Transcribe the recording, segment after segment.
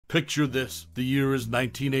Picture this, the year is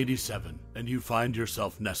 1987, and you find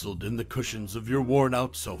yourself nestled in the cushions of your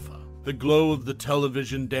worn-out sofa. The glow of the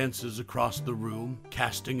television dances across the room,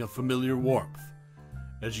 casting a familiar warmth.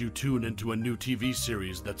 As you tune into a new TV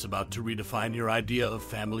series that's about to redefine your idea of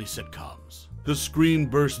family sitcoms. The screen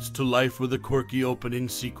bursts to life with a quirky opening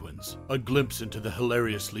sequence, a glimpse into the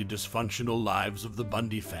hilariously dysfunctional lives of the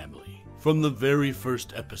Bundy family. From the very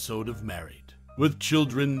first episode of Married. With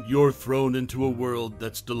children, you're thrown into a world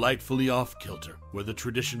that's delightfully off-kilter, where the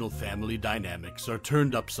traditional family dynamics are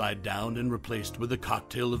turned upside down and replaced with a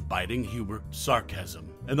cocktail of biting humor, sarcasm,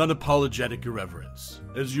 and unapologetic irreverence.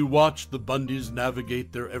 As you watch the Bundys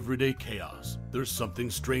navigate their everyday chaos, there's something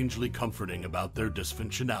strangely comforting about their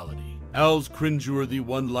dysfunctionality. Al's cringeworthy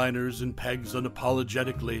one-liners and Peg's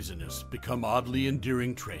unapologetic laziness become oddly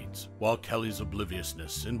endearing traits, while Kelly's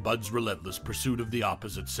obliviousness and Bud's relentless pursuit of the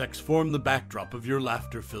opposite sex form the backdrop of your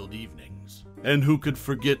laughter-filled evenings. And who could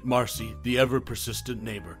forget Marcy, the ever-persistent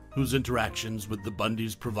neighbor, whose interactions with the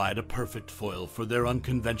Bundys provide a perfect foil for their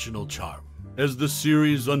unconventional charm. As the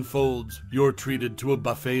series unfolds, you're treated to a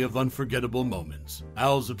buffet of unforgettable moments.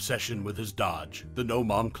 Al's obsession with his Dodge, the No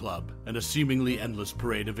Mom Club, and a seemingly endless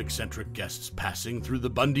parade of eccentric guests passing through the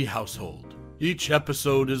Bundy household. Each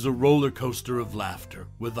episode is a roller coaster of laughter,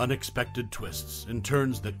 with unexpected twists and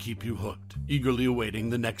turns that keep you hooked, eagerly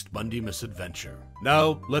awaiting the next Bundy misadventure.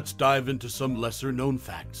 Now, let's dive into some lesser-known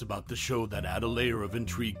facts about the show that add a layer of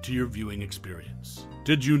intrigue to your viewing experience.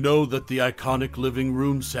 Did you know that the iconic living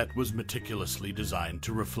room set was meticulously designed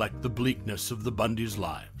to reflect the bleakness of the Bundys'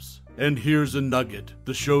 lives? And here's a nugget: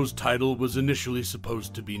 the show's title was initially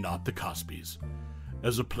supposed to be Not the Cosbys,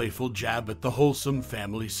 as a playful jab at the wholesome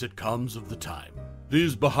family sitcoms of the time.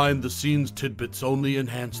 These behind-the-scenes tidbits only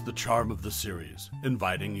enhance the charm of the series,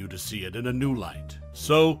 inviting you to see it in a new light.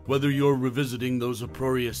 So, whether you're revisiting those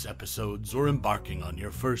uproarious episodes or embarking on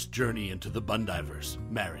your first journey into the Bundyverse,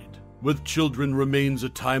 Married with Children remains a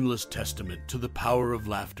timeless testament to the power of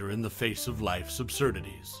laughter in the face of life's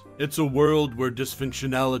absurdities. It's a world where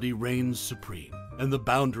dysfunctionality reigns supreme, and the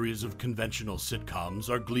boundaries of conventional sitcoms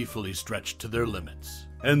are gleefully stretched to their limits.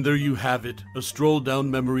 And there you have it, a stroll down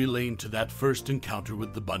memory lane to that first encounter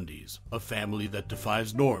with the Bundys, a family that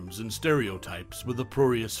defies norms and stereotypes with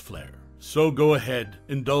uproarious flair. So go ahead,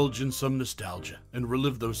 indulge in some nostalgia, and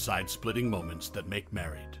relive those side-splitting moments that make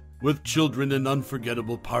Married with Children an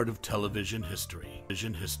unforgettable part of television history.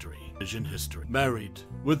 Married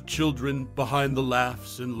with Children, behind the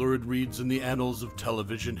laughs and lurid reads in the annals of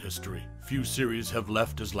television history. Few series have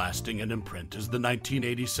left as lasting an imprint as the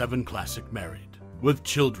 1987 classic Married with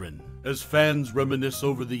Children. As fans reminisce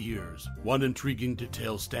over the years, one intriguing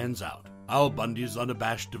detail stands out: Al Bundy's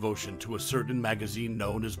unabashed devotion to a certain magazine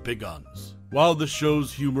known as Big Uns. While the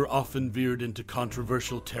show's humor often veered into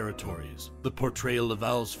controversial territories, the portrayal of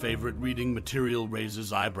Al's favorite reading material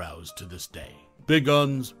raises eyebrows to this day. Big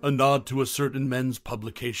Uns, a nod to a certain men's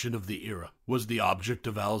publication of the era, was the object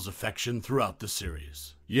of Al's affection throughout the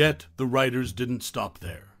series. Yet, the writers didn't stop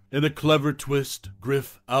there. In a clever twist,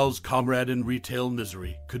 Griff, Al's comrade in retail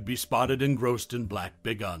misery, could be spotted engrossed in Black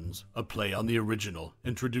Big Uns, a play on the original,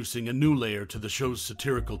 introducing a new layer to the show's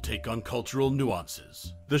satirical take on cultural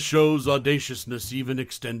nuances. The show's audaciousness even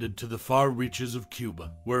extended to the far reaches of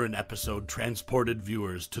Cuba, where an episode transported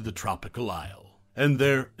viewers to the tropical isle. And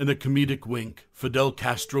there, in a comedic wink, Fidel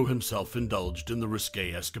Castro himself indulged in the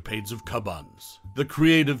risque escapades of Cubanos. The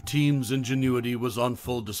creative team's ingenuity was on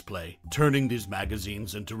full display, turning these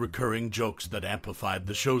magazines into recurring jokes that amplified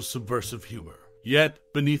the show's subversive humor. Yet,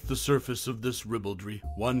 beneath the surface of this ribaldry,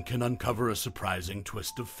 one can uncover a surprising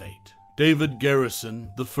twist of fate. David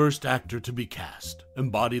Garrison, the first actor to be cast,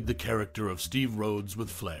 embodied the character of Steve Rhoades with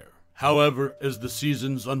flair. However, as the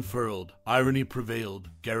seasons unfurled, irony prevailed.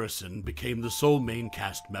 Garrison became the sole main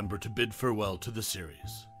cast member to bid farewell to the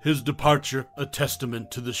series. His departure, a testament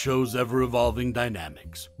to the show's ever-evolving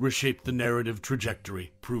dynamics, reshaped the narrative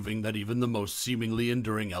trajectory, proving that even the most seemingly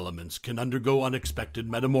enduring elements can undergo unexpected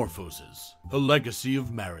metamorphoses. The legacy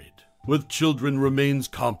of Married with Children remains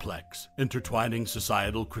complex, intertwining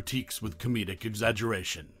societal critiques with comedic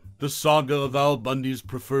exaggeration. The saga of Al Bundy's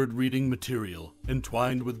preferred reading material,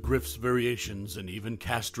 entwined with Griff's variations and even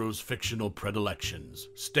Castro's fictional predilections,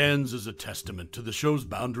 stands as a testament to the show's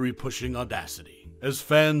boundary-pushing audacity. As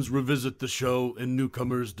fans revisit the show and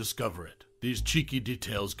newcomers discover it, these cheeky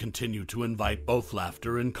details continue to invite both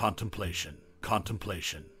laughter and contemplation.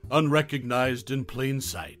 Unrecognized in plain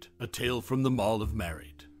sight, a tale from the Mall of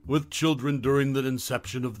Married with Children during the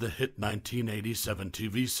inception of the hit 1987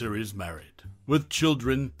 TV series Married. With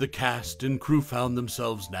Children, the cast and crew found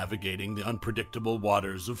themselves navigating the unpredictable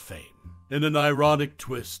waters of fame. In an ironic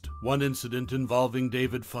twist, one incident involving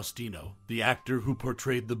David Faustino, the actor who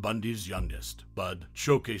portrayed the Bundy's youngest, Bud,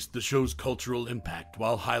 showcased the show's cultural impact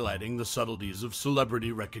while highlighting the subtleties of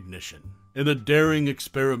celebrity recognition. In a daring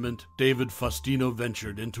experiment, David Faustino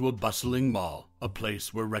ventured into a bustling mall, a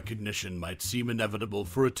place where recognition might seem inevitable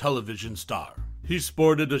for a television star. He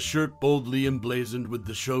sported a shirt boldly emblazoned with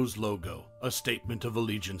the show's logo, a statement of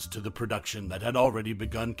allegiance to the production that had already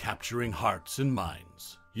begun capturing hearts and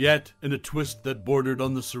minds. Yet, in a twist that bordered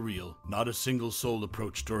on the surreal, not a single soul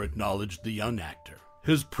approached or acknowledged the young actor.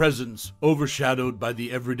 His presence, overshadowed by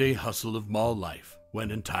the everyday hustle of mall life,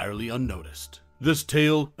 went entirely unnoticed. This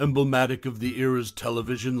tale, emblematic of the era's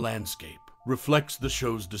television landscape, reflects the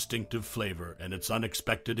show's distinctive flavor and its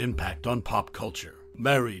unexpected impact on pop culture.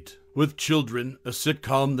 Married with Children, a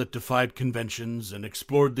sitcom that defied conventions and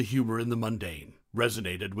explored the humor in the mundane,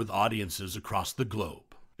 resonated with audiences across the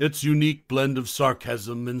globe. Its unique blend of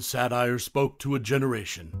sarcasm and satire spoke to a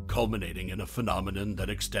generation, culminating in a phenomenon that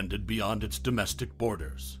extended beyond its domestic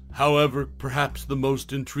borders. However, perhaps the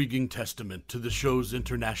most intriguing testament to the show's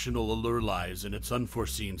international allure lies in its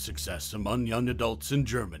unforeseen success among young adults in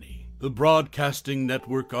Germany. The broadcasting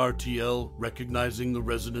network RTL, recognizing the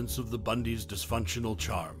resonance of the Bundy's dysfunctional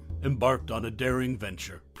charm, embarked on a daring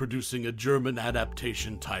venture, producing a German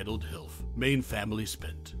adaptation titled Hilf, Main Family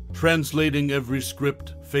Spint. Translating every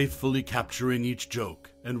script, faithfully capturing each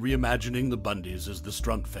joke, and reimagining the Bundys as the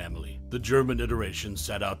Strunk family, the German iteration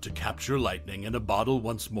set out to capture lightning in a bottle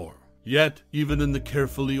once more. Yet, even in the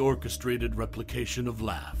carefully orchestrated replication of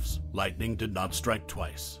laughs, lightning did not strike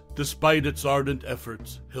twice. Despite its ardent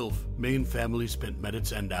efforts, Hilf, Main Family Spint met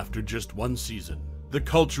its end after just one season. The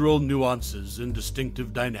cultural nuances and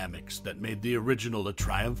distinctive dynamics that made the original a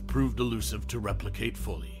triumph proved elusive to replicate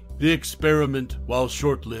fully. The experiment, while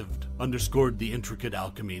short-lived, underscored the intricate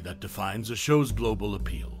alchemy that defines a show's global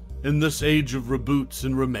appeal. In this age of reboots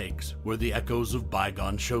and remakes, where the echoes of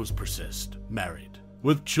bygone shows persist, Married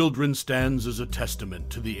with Children stands as a testament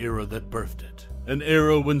to the era that birthed it. An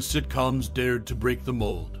era when sitcoms dared to break the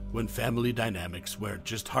mold, when family dynamics weren't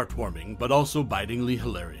just heartwarming but also bitingly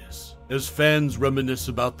hilarious. As fans reminisce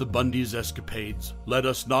about the Bundy's escapades, let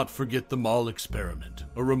us not forget the mall experiment,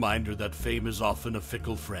 a reminder that fame is often a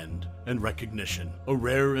fickle friend, and recognition, a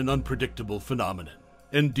rare and unpredictable phenomenon.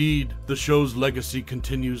 Indeed, the show's legacy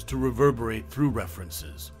continues to reverberate through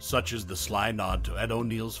references, such as the sly nod to Ed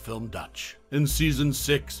O'Neill's film Dutch. In Season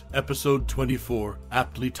 6, Episode 24,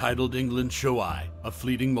 aptly titled England Show I, a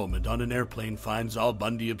fleeting moment on an airplane finds Al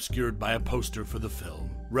Bundy obscured by a poster for the film,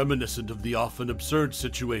 reminiscent of the often absurd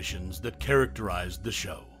situations that characterized the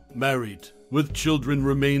show. Married with Children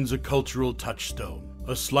remains a cultural touchstone,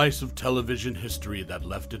 a slice of television history that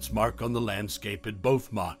left its mark on the landscape it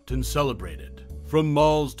both mocked and celebrated. From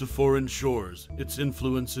malls to foreign shores, its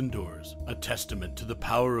influence endures, a testament to the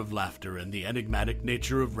power of laughter and the enigmatic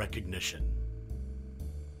nature of recognition.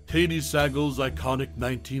 Katey Sagal's iconic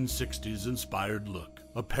 1960s-inspired look,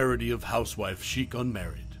 a parody of housewife chic on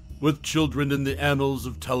Married. With Children in the annals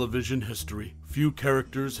of television history, few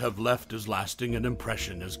characters have left as lasting an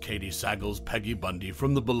impression as Katey Sagal's Peggy Bundy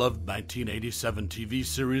from the beloved 1987 TV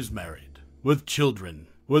series Married. With Children,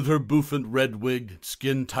 with her bouffant red wig,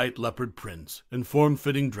 skin-tight leopard prints, and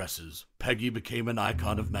form-fitting dresses, Peggy became an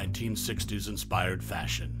icon of 1960s-inspired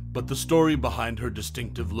fashion. But the story behind her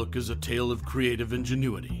distinctive look is a tale of creative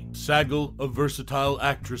ingenuity. Sagal, a versatile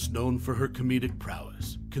actress known for her comedic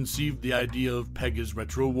prowess, conceived the idea of Peggy's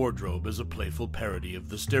retro wardrobe as a playful parody of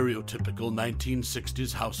the stereotypical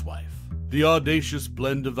 1960s housewife. The audacious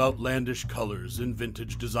blend of outlandish colors and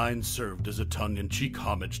vintage designs served as a tongue-in-cheek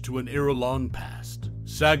homage to an era long past.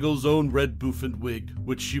 Sagal's own red bouffant wig,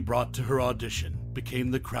 which she brought to her audition,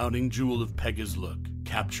 became the crowning jewel of Peggy's look,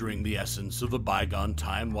 capturing the essence of a bygone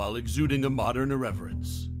time while exuding a modern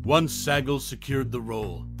irreverence. Once Sagal secured the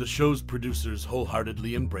role, the show's producers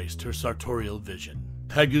wholeheartedly embraced her sartorial vision.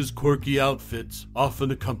 Peggy's quirky outfits,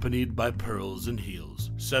 often accompanied by pearls and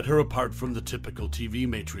heels, set her apart from the typical TV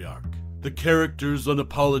matriarch. The character's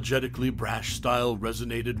unapologetically brash style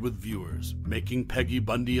resonated with viewers, making Peggy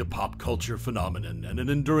Bundy a pop culture phenomenon and an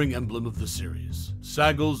enduring emblem of the series.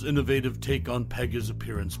 Sagal's innovative take on Peggy's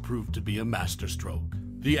appearance proved to be a masterstroke.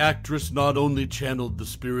 The actress not only channeled the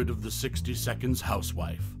spirit of the 60 Seconds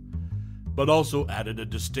housewife, but also added a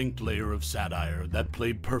distinct layer of satire that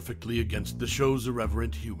played perfectly against the show's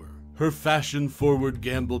irreverent humor. Her fashion-forward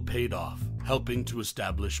gamble paid off, helping to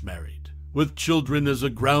establish Married with Children as a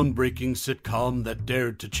groundbreaking sitcom that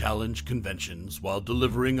dared to challenge conventions while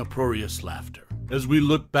delivering uproarious laughter. As we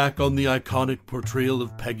look back on the iconic portrayal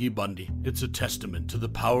of Peggy Bundy, it's a testament to the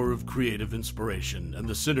power of creative inspiration and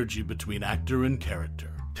the synergy between actor and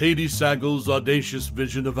character. Katey Sagal's audacious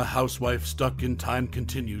vision of a housewife stuck in time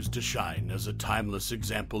continues to shine as a timeless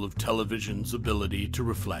example of television's ability to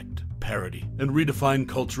reflect, parody, and redefine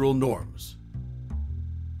cultural norms.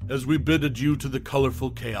 As we bid adieu to the colorful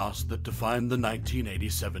chaos that defined the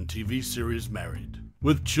 1987 TV series Married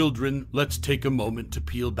with Children, let's take a moment to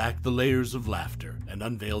peel back the layers of laughter and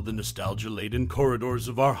unveil the nostalgia-laden corridors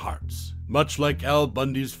of our hearts. Much like Al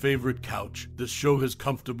Bundy's favorite couch, this show has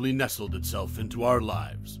comfortably nestled itself into our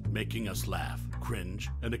lives, making us laugh, cringe,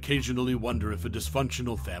 and occasionally wonder if a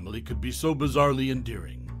dysfunctional family could be so bizarrely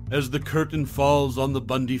endearing. As the curtain falls on the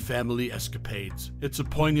Bundy family escapades, it's a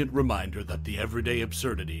poignant reminder that the everyday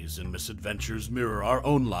absurdities and misadventures mirror our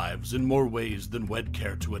own lives in more ways than we'd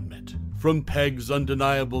care to admit. From Peg's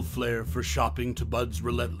undeniable flair for shopping to Bud's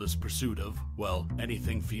relentless pursuit of, well,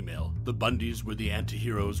 anything female, the Bundys were the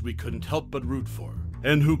anti-heroes we couldn't help but root for.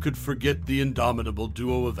 And who could forget the indomitable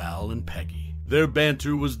duo of Al and Peggy? Their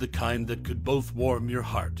banter was the kind that could both warm your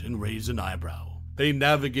heart and raise an eyebrow. They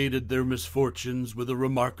navigated their misfortunes with a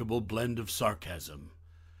remarkable blend of sarcasm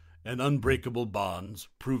and unbreakable bonds,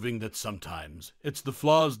 proving that sometimes it's the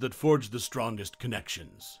flaws that forge the strongest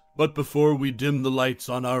connections. But before we dim the lights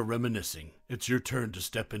on our reminiscing, it's your turn to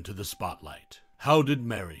step into the spotlight. How did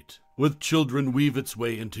Married with Children weave its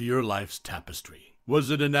way into your life's tapestry?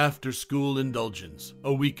 Was it an after-school indulgence,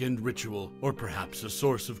 a weekend ritual, or perhaps a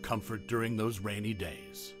source of comfort during those rainy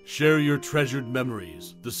days? Share your treasured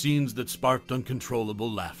memories, the scenes that sparked uncontrollable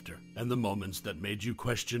laughter, and the moments that made you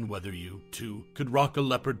question whether you, too, could rock a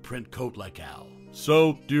leopard print coat like Al.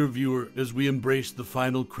 So, dear viewer, as we embrace the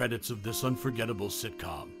final credits of this unforgettable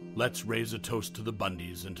sitcom, let's raise a toast to the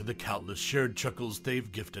Bundys and to the countless shared chuckles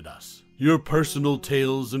they've gifted us. Your personal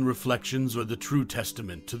tales and reflections are the true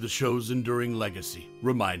testament to the show's enduring legacy,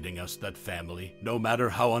 reminding us that family, no matter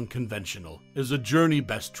how unconventional, is a journey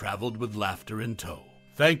best traveled with laughter in tow.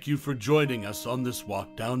 Thank you for joining us on this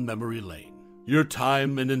walk down memory lane. Your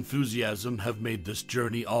time and enthusiasm have made this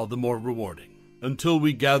journey all the more rewarding. Until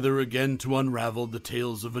we gather again to unravel the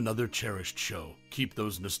tales of another cherished show, keep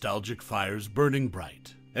those nostalgic fires burning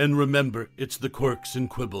bright. And remember, it's the quirks and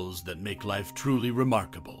quibbles that make life truly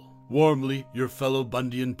remarkable. Warmly, your fellow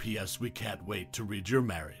Bundy. P.S. We can't wait to read your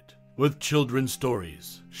Married with Children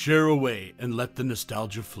stories. Share away and let the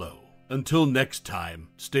nostalgia flow. Until next time,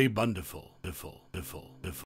 stay Bundiful.